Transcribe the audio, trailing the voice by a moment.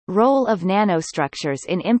Role of nanostructures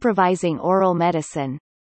in improvising oral medicine.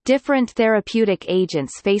 Different therapeutic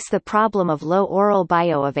agents face the problem of low oral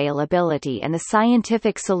bioavailability, and the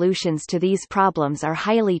scientific solutions to these problems are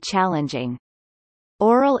highly challenging.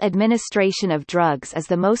 Oral administration of drugs is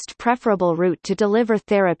the most preferable route to deliver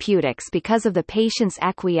therapeutics because of the patient's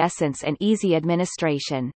acquiescence and easy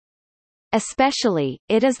administration. Especially,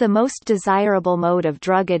 it is the most desirable mode of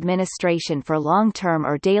drug administration for long-term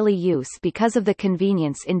or daily use because of the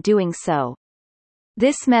convenience in doing so.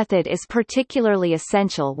 This method is particularly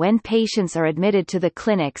essential when patients are admitted to the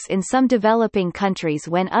clinics in some developing countries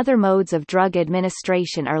when other modes of drug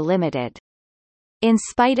administration are limited. In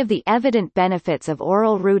spite of the evident benefits of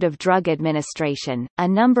oral route of drug administration, a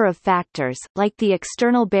number of factors, like the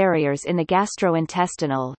external barriers in the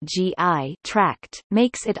gastrointestinal (GI) tract,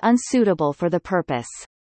 makes it unsuitable for the purpose.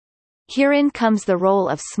 Herein comes the role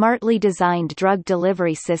of smartly designed drug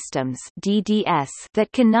delivery systems (DDS)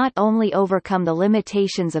 that can not only overcome the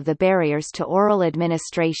limitations of the barriers to oral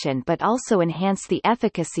administration but also enhance the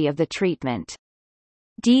efficacy of the treatment.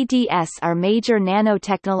 DDS are major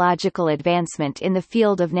nanotechnological advancement in the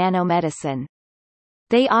field of nanomedicine.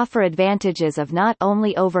 They offer advantages of not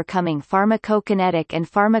only overcoming pharmacokinetic and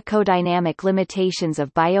pharmacodynamic limitations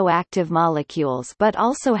of bioactive molecules but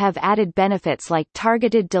also have added benefits like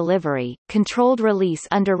targeted delivery, controlled release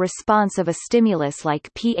under response of a stimulus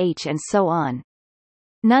like pH and so on.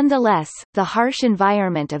 Nonetheless, the harsh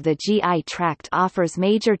environment of the GI tract offers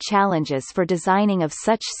major challenges for designing of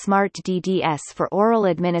such smart DDS for oral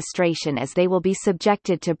administration, as they will be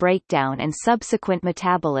subjected to breakdown and subsequent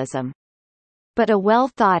metabolism. But a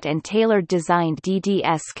well-thought and tailored designed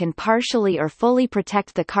DDS can partially or fully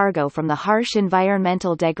protect the cargo from the harsh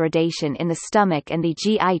environmental degradation in the stomach and the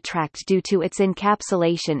GI tract due to its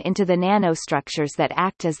encapsulation into the nanostructures that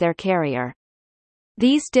act as their carrier.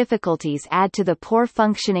 These difficulties add to the poor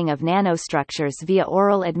functioning of nanostructures via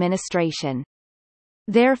oral administration.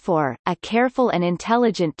 Therefore, a careful and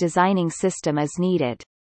intelligent designing system is needed.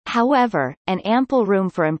 However, an ample room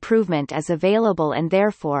for improvement is available, and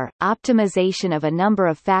therefore, optimization of a number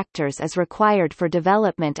of factors is required for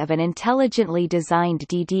development of an intelligently designed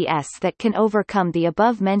DDS that can overcome the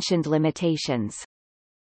above-mentioned limitations.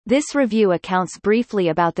 This review accounts briefly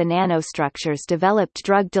about the nanostructures developed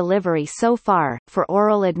drug delivery so far, for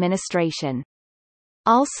oral administration.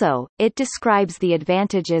 Also, it describes the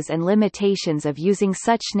advantages and limitations of using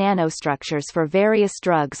such nanostructures for various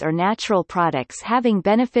drugs or natural products having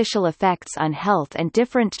beneficial effects on health and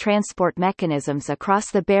different transport mechanisms across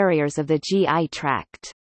the barriers of the GI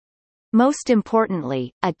tract. Most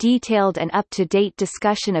importantly, a detailed and up-to-date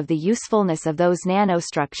discussion of the usefulness of those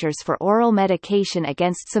nanostructures for oral medication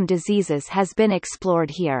against some diseases has been explored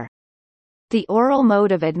here. The oral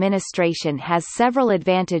mode of administration has several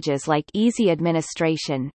advantages like easy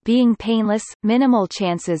administration, being painless, minimal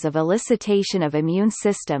chances of elicitation of immune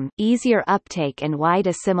system, easier uptake and wide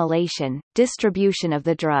assimilation, distribution of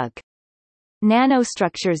the drug.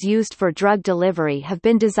 Nanostructures used for drug delivery have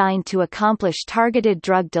been designed to accomplish targeted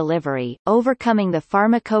drug delivery, overcoming the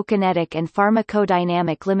pharmacokinetic and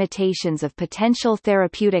pharmacodynamic limitations of potential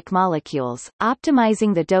therapeutic molecules,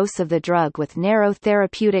 optimizing the dose of the drug with narrow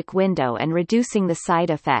therapeutic window and reducing the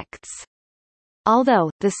side effects.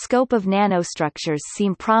 Although, the scope of nanostructures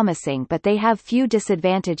seem promising, but they have few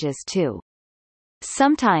disadvantages too.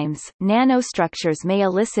 Sometimes, nanostructures may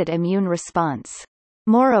elicit immune response.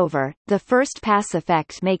 Moreover, the first-pass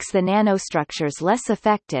effect makes the nanostructures less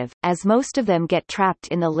effective, as most of them get trapped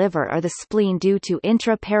in the liver or the spleen due to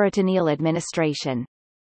intraperitoneal administration.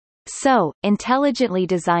 So, intelligently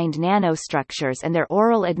designed nanostructures and their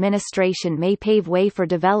oral administration may pave way for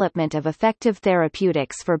development of effective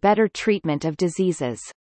therapeutics for better treatment of diseases.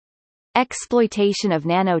 Exploitation of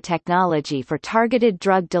nanotechnology for targeted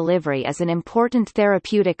drug delivery is an important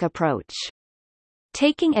therapeutic approach.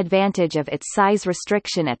 Taking advantage of its size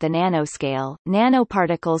restriction at the nanoscale,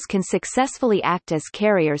 nanoparticles can successfully act as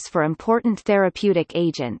carriers for important therapeutic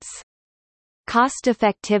agents.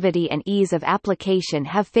 Cost-effectivity and ease of application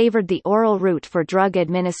have favored the oral route for drug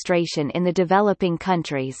administration in the developing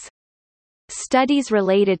countries. Studies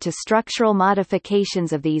related to structural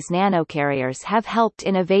modifications of these nanocarriers have helped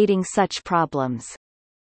in evading such problems.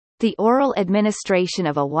 The oral administration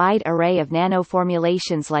of a wide array of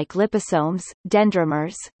nanoformulations like liposomes,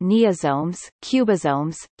 dendrimers, neosomes,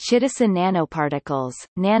 cubosomes, chitosan nanoparticles,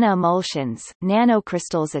 nanoemulsions,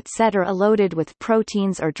 nanocrystals etc. loaded with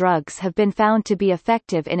proteins or drugs have been found to be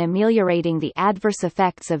effective in ameliorating the adverse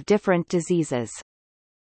effects of different diseases.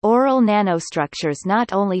 Oral nanostructures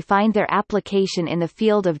not only find their application in the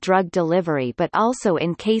field of drug delivery but also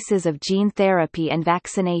in cases of gene therapy and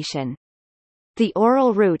vaccination. The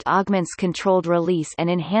oral route augments controlled release and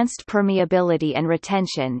enhanced permeability and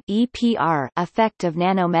retention (EPR) effect of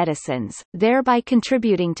nanomedicines, thereby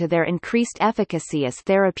contributing to their increased efficacy as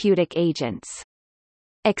therapeutic agents.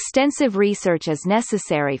 Extensive research is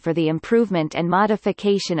necessary for the improvement and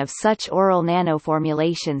modification of such oral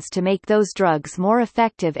nanoformulations to make those drugs more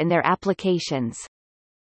effective in their applications.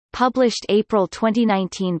 Published April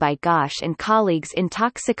 2019 by Ghosh and colleagues in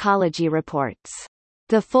Toxicology Reports.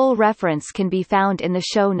 The full reference can be found in the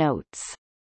show notes.